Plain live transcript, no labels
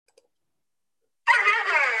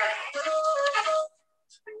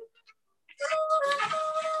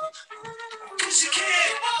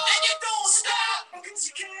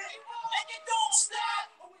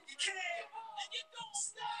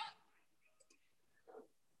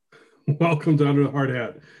Welcome to Under the Hard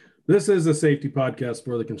Hat. This is a safety podcast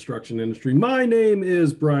for the construction industry. My name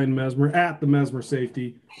is Brian Mesmer at the Mesmer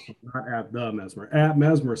Safety, not at the Mesmer, at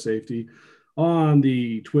Mesmer Safety on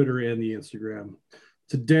the Twitter and the Instagram.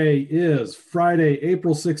 Today is Friday,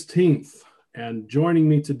 April 16th, and joining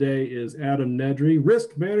me today is Adam Nedry,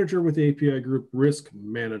 Risk Manager with API Group Risk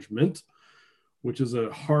Management, which is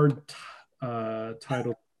a hard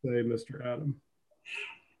title to say, Mr. Adam.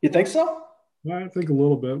 You think so? I think a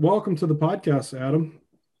little bit. Welcome to the podcast, Adam.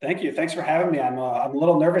 Thank you. Thanks for having me. I'm a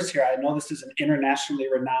little nervous here. I know this is an internationally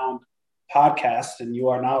renowned podcast, and you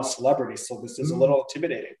are now a celebrity, so this is a little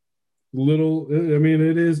intimidating.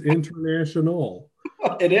 It is international.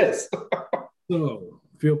 It is. So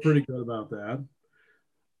feel pretty good about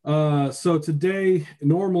that. So today,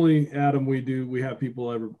 normally, Adam, we have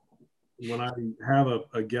people when I have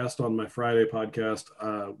a guest on my Friday podcast,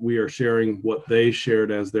 we are sharing what they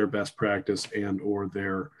shared as their best practice and or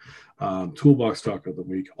their toolbox talk of the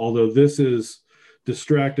week. Although this is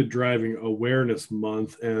Distracted Driving Awareness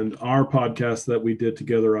Month, and our podcast that we did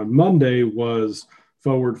together on Monday was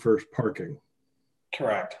Forward First Parking.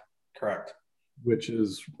 Correct. Which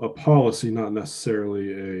is a policy, not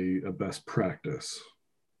necessarily a best practice.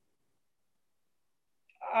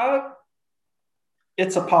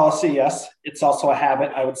 It's a policy, yes. It's also a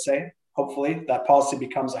habit, I would say. Hopefully that policy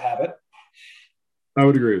becomes a habit. I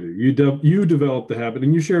would agree with you. You developed the habit,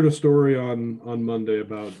 and you shared a story on Monday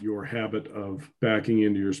about your habit of backing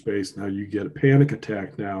into your space and how you get a panic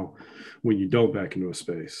attack now when you don't back into a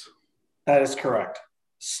space. That is correct.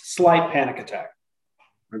 Slight panic attack.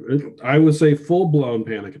 I would say full-blown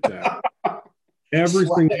panic attack.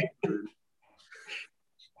 Everything.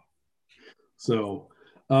 So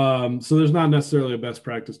there's not necessarily a best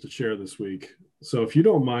practice to share this week. So if you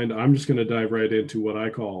don't mind, I'm just going to dive right into what I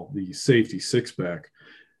call the safety six-pack.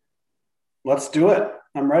 Let's do it.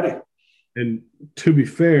 I'm ready. And to be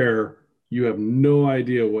fair, you have no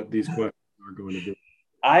idea what these questions are going to be.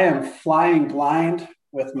 I am flying blind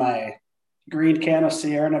with my green can of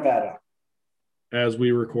Sierra Nevada. As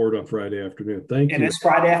we record on Friday afternoon. Thank you. And it's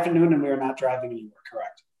Friday afternoon and we are not driving anywhere,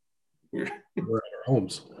 correct? We're at our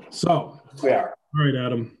homes. So we are. All right,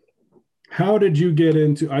 Adam. How did you get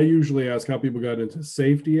into, I usually ask how people got into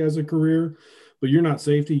safety as a career, but you're not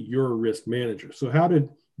safety, you're a risk manager. So how did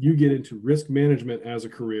you get into risk management as a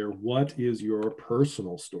career? What is your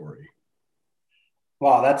personal story?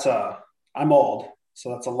 Wow, I'm old, so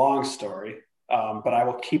that's a long story, but I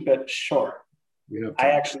will keep it short. I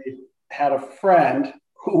actually had a friend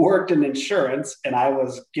who worked in insurance, and I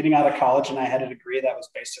was getting out of college, and I had a degree that was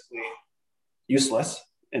basically useless.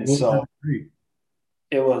 And so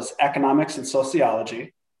it was economics and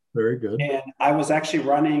sociology. Very good. And I was actually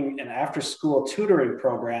running an after-school tutoring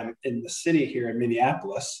program in the city here in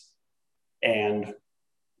Minneapolis and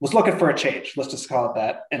was looking for a change. Let's just call it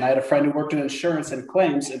that. And I had a friend who worked in insurance and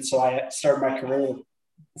claims. And so I started my career with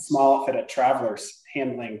a small outfit at Travelers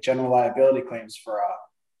handling general liability claims for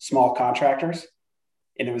small contractors.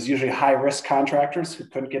 And it was usually high-risk contractors who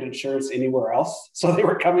couldn't get insurance anywhere else. So they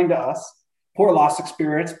were coming to us. Poor loss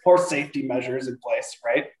experience, poor safety measures in place,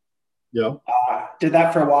 right? Yeah. Did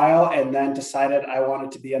that for a while and then decided I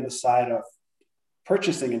wanted to be on the side of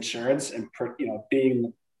purchasing insurance and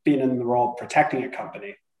being in the role of protecting a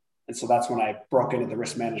company. And so that's when I broke into the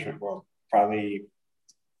risk management world, probably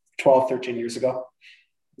 12, 13 years ago,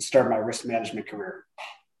 and started my risk management career.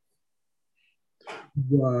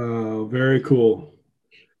 Wow, very cool.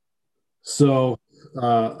 So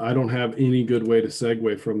I don't have any good way to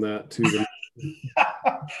segue from that to the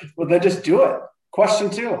Well, then just do it. Question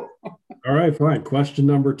 2. All right, fine. Question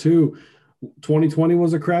number 2. 2020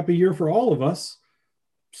 was a crappy year for all of us.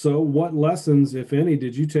 So what lessons, if any,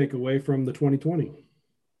 did you take away from the 2020?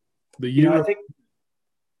 The year? I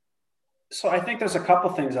think there's a couple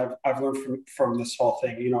things I've learned from this whole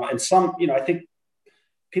thing, and some, I think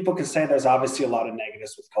people can say there's obviously a lot of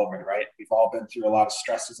negatives with COVID, right? We've all been through a lot of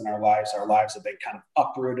stresses in our lives. Our lives have been kind of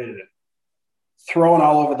uprooted and thrown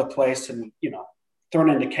all over the place and, thrown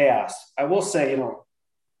into chaos. I will say,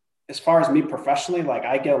 as far as me professionally, like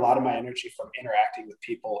I get a lot of my energy from interacting with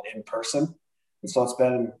people in person. And so it's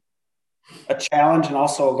been a challenge and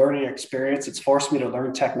also a learning experience. It's forced me to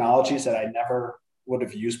learn technologies that I never would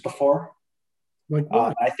have used before. Like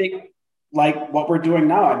what? I think like what we're doing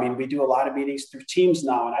now. I mean, we do a lot of meetings through Teams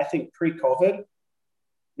now. And I think pre-COVID,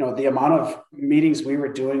 the amount of meetings we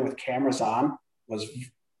were doing with cameras on was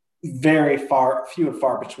very few and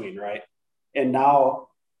far between, right? And now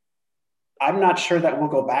I'm not sure that we'll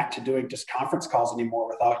go back to doing just conference calls anymore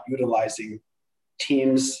without utilizing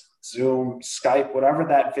Teams, Zoom, Skype, whatever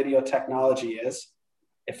that video technology is.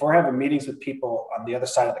 if we're having meetings with people on the other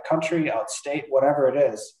side of the country, outstate, whatever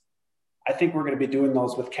it is, I think we're going to be doing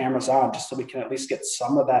those with cameras on just so we can at least get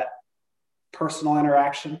some of that personal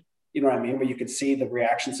interaction. You know what I mean? Where you can see the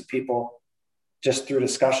reactions of people just through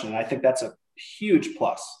discussion. And I think that's a huge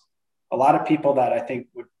plus. A lot of people that I think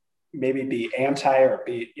would maybe be anti or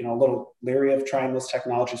be, a little leery of trying those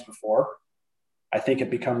technologies before, I think have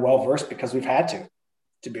become well-versed because we've had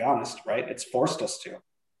to be honest, right? It's forced us to.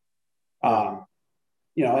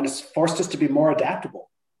 And it's forced us to be more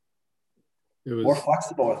adaptable, more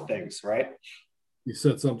flexible with things, right? You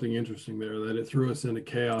said something interesting there, that it threw us into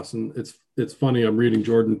chaos. And it's funny, I'm reading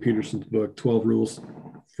Jordan Peterson's book, 12 Rules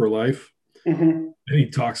for Life. Mm-hmm. And he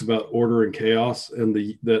talks about order and chaos, and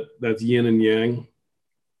that's yin and yang.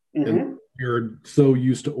 Mm-hmm. And you're so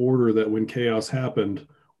used to order that when chaos happened,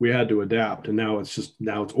 we had to adapt. And now it's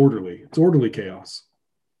orderly. It's orderly chaos.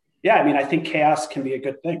 Yeah, I mean, I think chaos can be a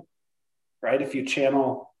good thing, right? If you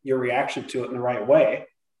channel your reaction to it in the right way,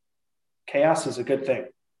 chaos is a good thing.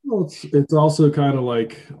 Well, it's also kind of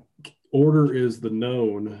like order is the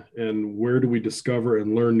known, and where do we discover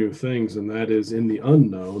and learn new things? And that is in the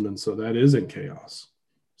unknown. And so that is in chaos.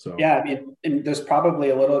 So yeah, I mean, and there's probably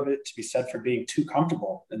a little bit to be said for being too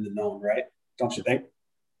comfortable in the known, right? Don't you think?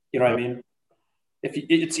 You know what I mean?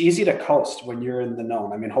 It's easy to coast when you're in the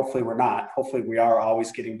known. I mean, hopefully we're not. Hopefully we are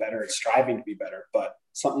always getting better and striving to be better. But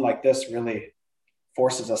something like this really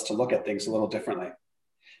forces us to look at things a little differently.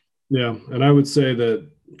 Yeah, and I would say that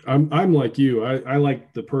I'm like you. I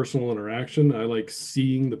like the personal interaction. I like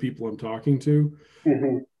seeing the people I'm talking to.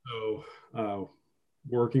 Mm-hmm. So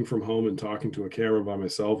working from home and talking to a camera by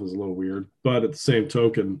myself is a little weird. But at the same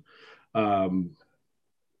token,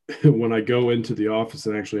 when I go into the office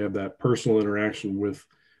and actually have that personal interaction with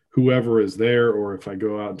whoever is there, or if I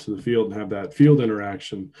go out into the field and have that field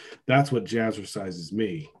interaction, that's what jazzercises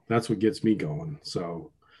me. That's what gets me going.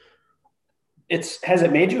 So has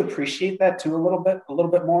it made you appreciate that too a little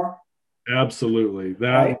bit more? Absolutely.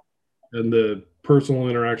 That right? And the personal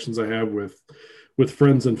interactions I have with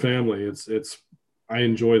friends and family, I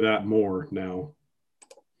enjoy that more now.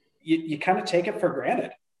 You kind of take it for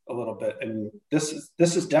granted a little bit. And this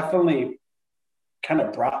is definitely kind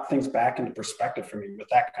of brought things back into perspective for me with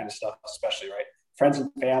that kind of stuff, especially, right? Friends and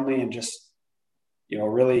family, and just,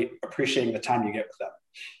 really appreciating the time you get with them.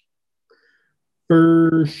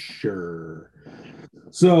 For sure.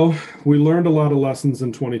 So we learned a lot of lessons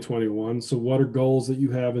in 2021. So what are goals that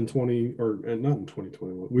you have in not in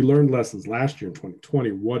 2021? We learned lessons last year in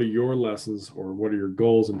 2020. What are your lessons, or what are your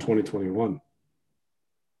goals in 2021?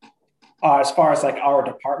 As far as like our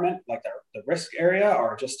department, like the risk area,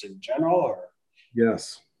 or just in general, or?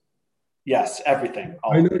 Yes, everything.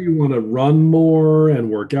 I know you want to run more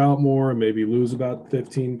and work out more and maybe lose about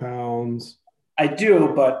 15 pounds. I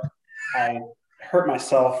do, but I hurt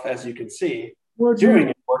myself, as you can see, doing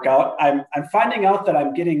a workout. I'm finding out that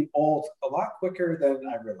I'm getting old a lot quicker than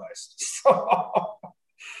I realized. So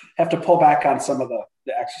have to pull back on some of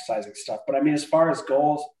the exercising stuff. But I mean, as far as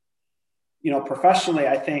goals, professionally,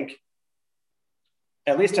 I think,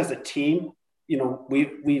 at least as a team,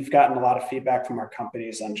 we've gotten a lot of feedback from our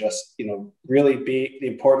companies on just, really the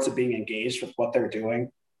importance of being engaged with what they're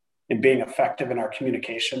doing and being effective in our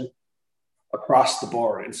communication across the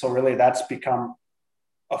board. And so really that's become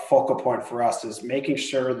a focal point for us, is making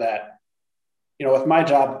sure that, with my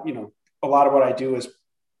job, a lot of what I do is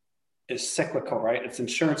cyclical, right? It's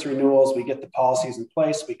insurance renewals. We get the policies in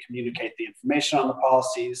place, we communicate the information on the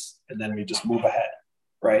policies, and then we just move ahead,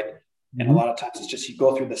 right? And a lot of times it's just, you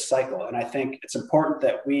go through this cycle. And I think it's important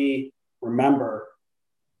that we remember,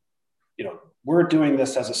 we're doing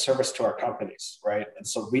this as a service to our companies, right? And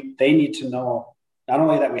so they need to know not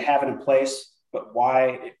only that we have it in place, but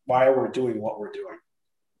why we're doing what we're doing.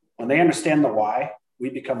 When they understand the why, we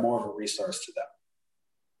become more of a resource to them,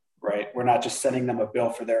 right? We're not just sending them a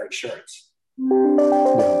bill for their insurance.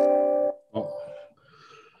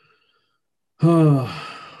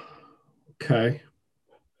 Okay.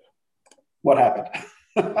 What happened?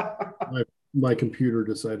 My computer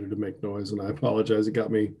decided to make noise, and I apologize. It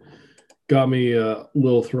got me a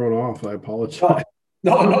little thrown off. I apologize.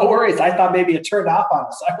 No worries. I thought maybe it turned off on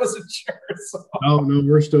us. I wasn't sure. So. Oh, no,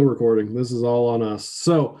 we're still recording. This is all on us.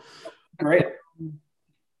 So great.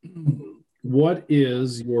 What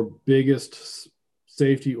is your biggest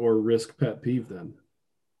safety or risk pet peeve then?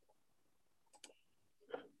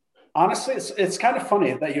 Honestly, it's kind of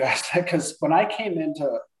funny that you asked that, because when I came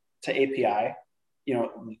into API,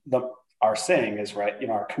 our saying is, right,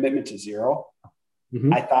 our commitment to zero.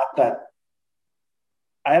 Mm-hmm. I thought that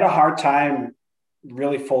I had a hard time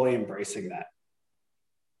really fully embracing that.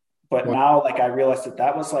 But now, I realized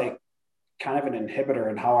that was kind of an inhibitor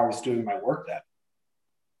in how I was doing my work then.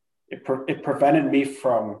 It prevented me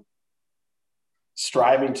from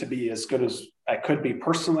striving to be as good as I could be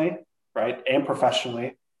personally, right, and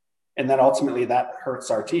professionally. And then ultimately that hurts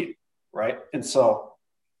our team, right? And so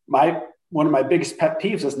one of my biggest pet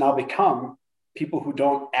peeves has now become people who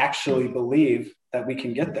don't actually believe that we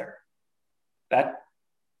can get there. That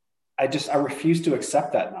I refuse to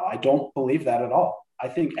accept that now. I don't believe that at all. I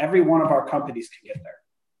think every one of our companies can get there.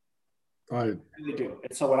 I really do.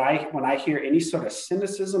 And so when I hear any sort of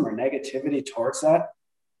cynicism or negativity towards that,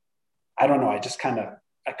 I don't know.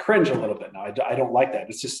 I cringe a little bit now. I don't like that.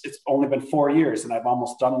 It's only been 4 years and I've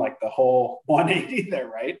almost done like the whole 180 there,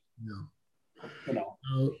 right? Yeah. You know.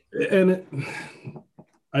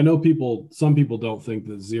 I know some people don't think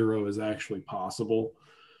that zero is actually possible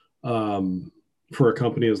for a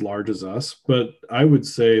company as large as us, but I would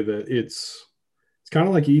say that it's kind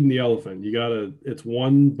of like eating the elephant. It's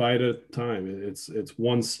one bite at a time. It's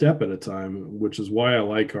one step at a time, which is why I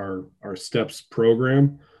like our steps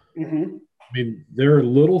program. Mm-hmm. I mean, there are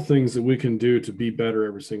little things that we can do to be better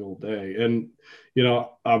every single day. And,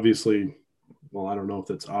 obviously, well, I don't know if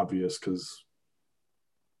that's obvious because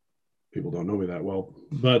people don't know me that well,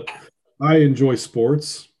 but I enjoy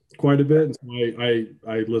sports quite a bit. And so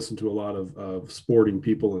I listen to a lot of sporting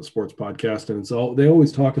people and sports podcasts. And so they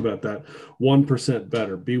always talk about that 1%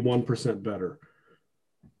 better, be 1% better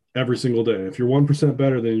every single day. If you're 1%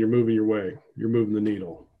 better, then you're moving your way. You're moving the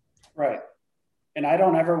needle. Right. And I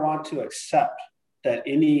don't ever want to accept that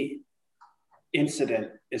any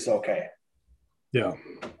incident is okay. Yeah.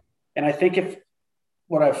 And I think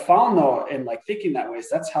what I've found though, in like thinking that way, is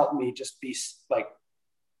that's helped me just be like,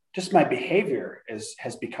 just my behavior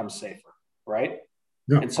has become safer. Right.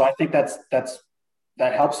 Yeah. And so I think that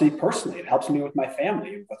helps me personally. It helps me with my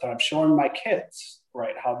family, but I'm showing my kids,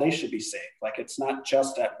 right, how they should be safe. Like it's not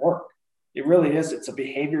just at work. It really is. It's a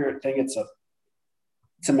behavior thing. It's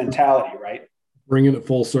a mentality, right? Bringing it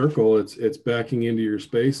full circle, it's backing into your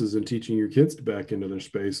spaces and teaching your kids to back into their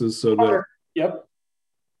spaces so that yep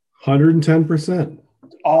 110%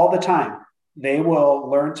 all the time they will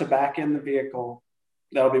learn to back in the vehicle.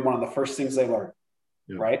 That'll be one of the first things they learn.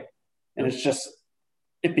 Yep. Right. And Yep.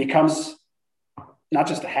 It becomes not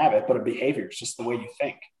just a habit but a behavior. It's just the way you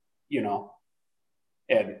think,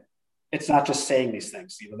 and it's not just saying these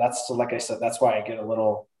things, that's, so like I said, that's why I get a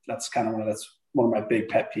little, that's one of my big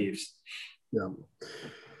pet peeves. Yeah.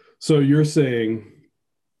 So you're saying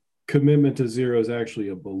commitment to zero is actually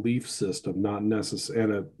a belief system, not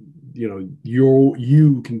necessarily, and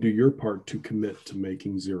you can do your part to commit to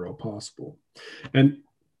making zero possible. And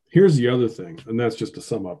here's the other thing, and that's just to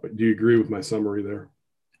sum up. But do you agree with my summary there?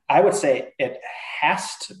 I would say it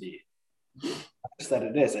has to be. Not just that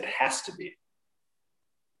it is. It has to be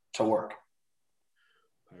to work.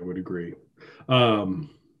 I would agree. I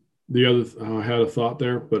had a thought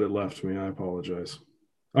there, but it left me. I apologize.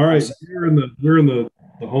 All right, we're in the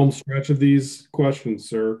home stretch of these questions,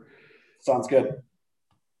 sir. Sounds good.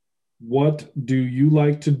 What do you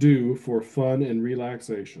like to do for fun and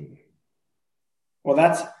relaxation? Well,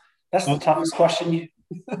 that's the toughest question.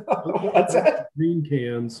 What's that? Green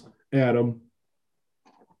cans, Adam.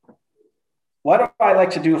 What do I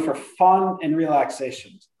like to do for fun and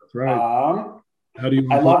relaxation? That's right. How do you?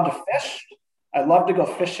 I love to fish. I love to go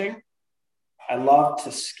fishing. I love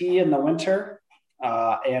to ski in the winter.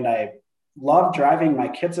 And I love driving my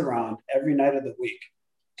kids around every night of the week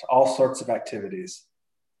to all sorts of activities.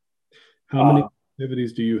 How many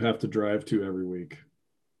activities do you have to drive to every week?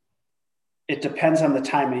 It depends on the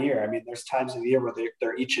time of year. I mean, there's times of the year where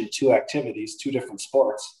they're each in 2 activities, 2 different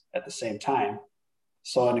sports at the same time.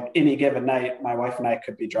 So on any given night, my wife and I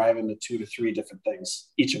could be driving to 2 to 3 different things,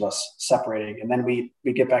 each of us separating. And then we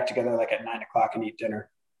get back together like at 9:00 and eat dinner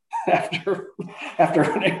after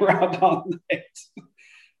running around all night,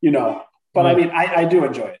 But I mean, I do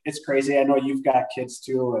enjoy it. It's crazy. I know you've got kids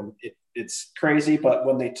too, and it's crazy. But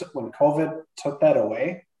when COVID took that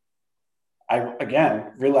away, I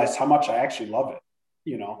again realized how much I actually love it.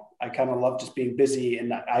 I kind of love just being busy,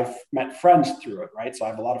 and I've met friends through it, right? So I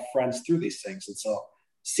have a lot of friends through these things. And so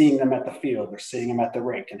seeing them at the field or seeing them at the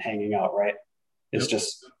rink and hanging out, right, is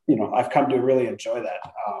just, I've come to really enjoy that.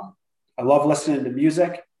 I love listening to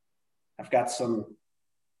music. I've got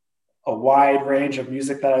a wide range of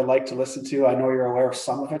music that I like to listen to. I know you're aware of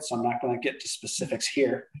some of it, so I'm not going to get to specifics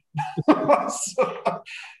here. And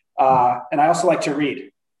I also like to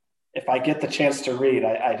read. If I get the chance to read,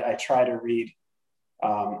 I try to read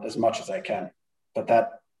as much as I can, but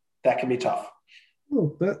that can be tough.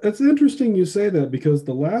 Oh, that's interesting you say that, because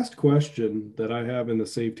the last question that I have in the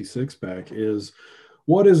safety 6-pack is,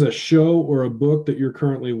 what is a show or a book that you're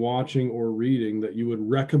currently watching or reading that you would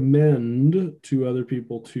recommend to other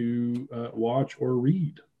people to watch or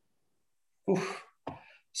read? Oof.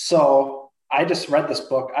 So I just read this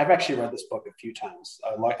book. I've actually read this book a few times.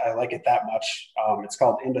 I like it that much. It's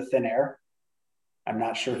called Into Thin Air. I'm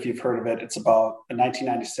not sure if you've heard of it. It's about a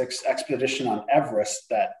 1996 expedition on Everest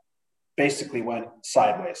that basically went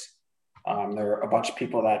sideways. There were a bunch of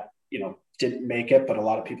people that didn't make it, but a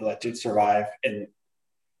lot of people that did survive. And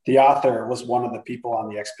the author was one of the people on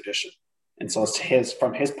the expedition. And so it's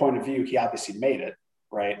from his point of view, he obviously made it,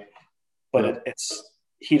 right? But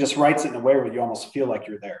he just writes it in a way where you almost feel like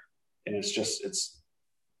you're there. And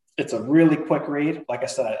it's a really quick read. Like I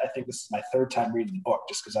said, I think this is my third time reading the book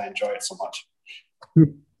just because I enjoy it so much.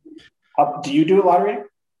 Do you do a lot of reading?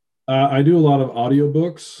 I do a lot of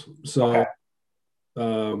audiobooks. So Okay.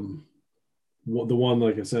 The one,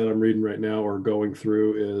 like I said, I'm reading right now or going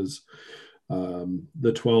through is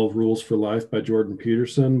The 12 Rules for Life by Jordan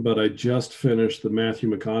Peterson. But I just finished the Matthew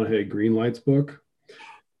McConaughey Green Lights book.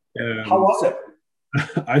 And How was it?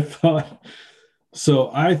 I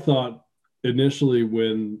thought initially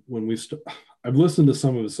when I've listened to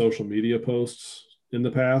some of his social media posts in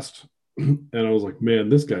the past, and I was like, man,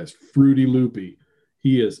 this guy's fruity loopy.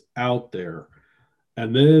 He is out there.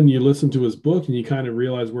 And then you listen to his book and you kind of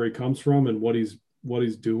realize where he comes from and what he's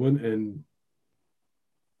doing. And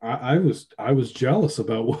I was jealous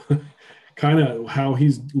about kind of how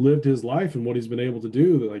he's lived his life and what he's been able to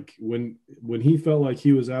do. Like when he felt like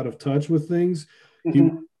he was out of touch with things, he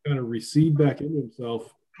would kind of recede back into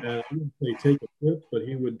himself. And I wouldn't say take a trip, but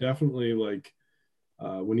he would definitely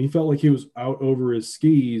when he felt like he was out over his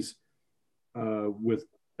skis with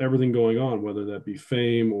everything going on, whether that be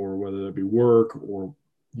fame or whether that be work or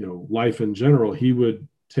life in general, he would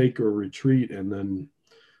take a retreat. And then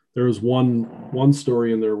there was one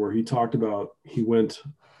story in there where he talked about he went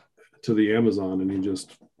to the Amazon and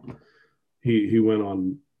he went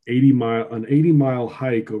on an 80-mile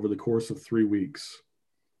hike over the course of 3 weeks.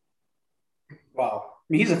 Wow. I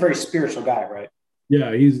mean, he's a very spiritual guy, right? Yeah,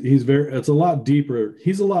 it's a lot deeper.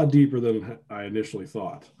 He's a lot deeper than I initially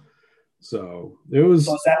thought. So is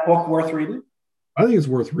that book worth reading? I think it's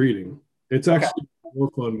worth reading. It's actually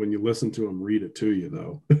more fun when you listen to him read it to you,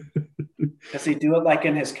 though. Does he do it like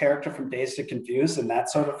in his character from Dazed and Confused and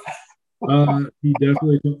that sort of? He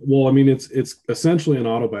definitely. Well, I mean, it's essentially an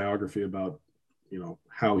autobiography about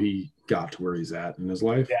how he got to where he's at in his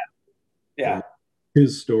life. Yeah.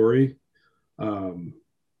 His story, and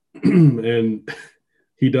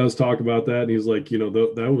he does talk about that. And he's like,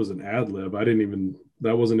 that was an ad lib.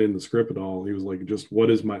 That wasn't in the script at all. He was like, just what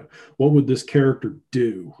would this character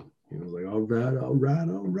do? He was like, all right.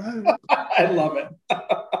 I love it.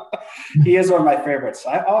 He is one of my favorites.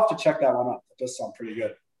 I'll have to check that one out. It does sound pretty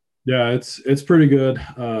good. Yeah, it's pretty good.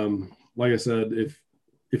 Like I said,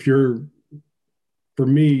 for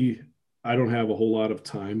me, I don't have a whole lot of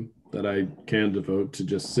time that I can devote to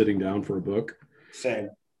just sitting down for a book. Same.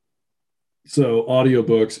 So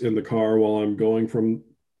audiobooks in the car while I'm going from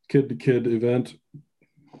kid to kid event,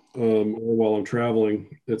 or while I'm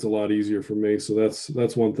traveling, it's a lot easier for me. So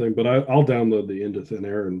that's one thing. But I'll download the Into Thin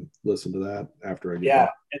Air and listen to that after I get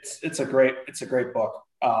back. It's a great book.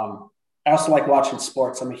 I also like watching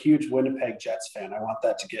sports. I'm a huge Winnipeg Jets fan. I want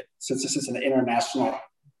that to since this is an international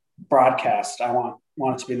broadcast, I want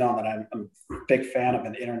it to be known that I'm a big fan of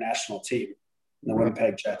an international team, the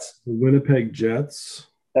Winnipeg Jets. The Winnipeg Jets?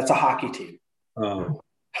 That's a hockey team. Oh.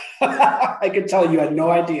 I could tell you had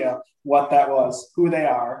no idea what that was, who they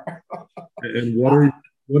are. And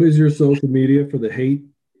what is your social media for the hate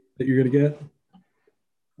that you're going to get?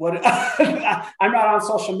 I'm not on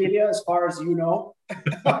social media as far as you know.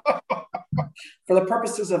 For the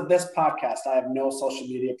purposes of this podcast, I have no social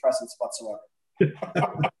media presence whatsoever.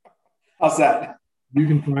 How's that? You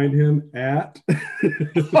can find him at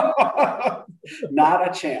Not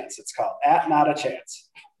a Chance. It's called at Not a Chance.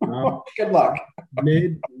 Good luck.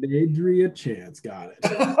 Nadria Chance. Got it.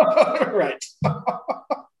 Right.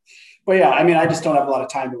 But yeah, I mean, I just don't have a lot of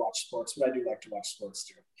time to watch sports, but I do like to watch sports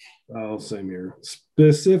too. Oh, same here.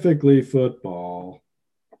 Specifically football.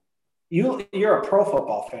 You're a pro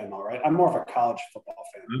football fan, though, right? I'm more of a college football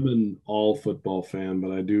fan. I'm an all football fan,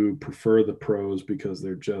 but I do prefer the pros because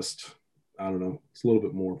they're just, I don't know, it's a little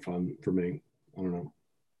bit more fun for me. I don't know.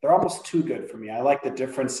 They're almost too good for me. I like the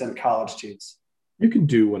difference in college teams. You can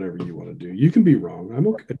do whatever you want to do. You can be wrong. I'm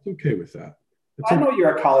okay. It's okay with that. I know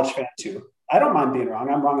you're a college fan too. I don't mind being wrong.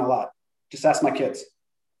 I'm wrong a lot. Just ask my kids.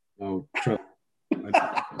 Oh, trust me.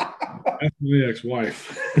 Ask my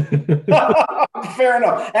ex-wife. Fair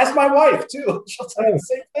enough. Ask my wife too. She'll tell you the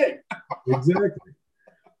same thing. Exactly.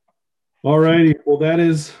 All righty. Well, that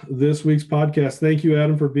is this week's podcast. Thank you,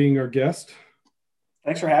 Adam, for being our guest.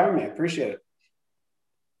 Thanks for having me. I appreciate it.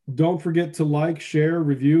 Don't forget to like, share,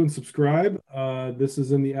 review, and subscribe. This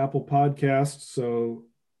is in the Apple Podcast, so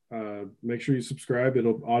make sure you subscribe.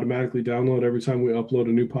 It'll automatically download every time we upload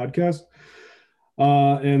a new podcast.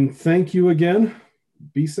 And thank you again.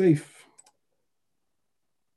 Be safe.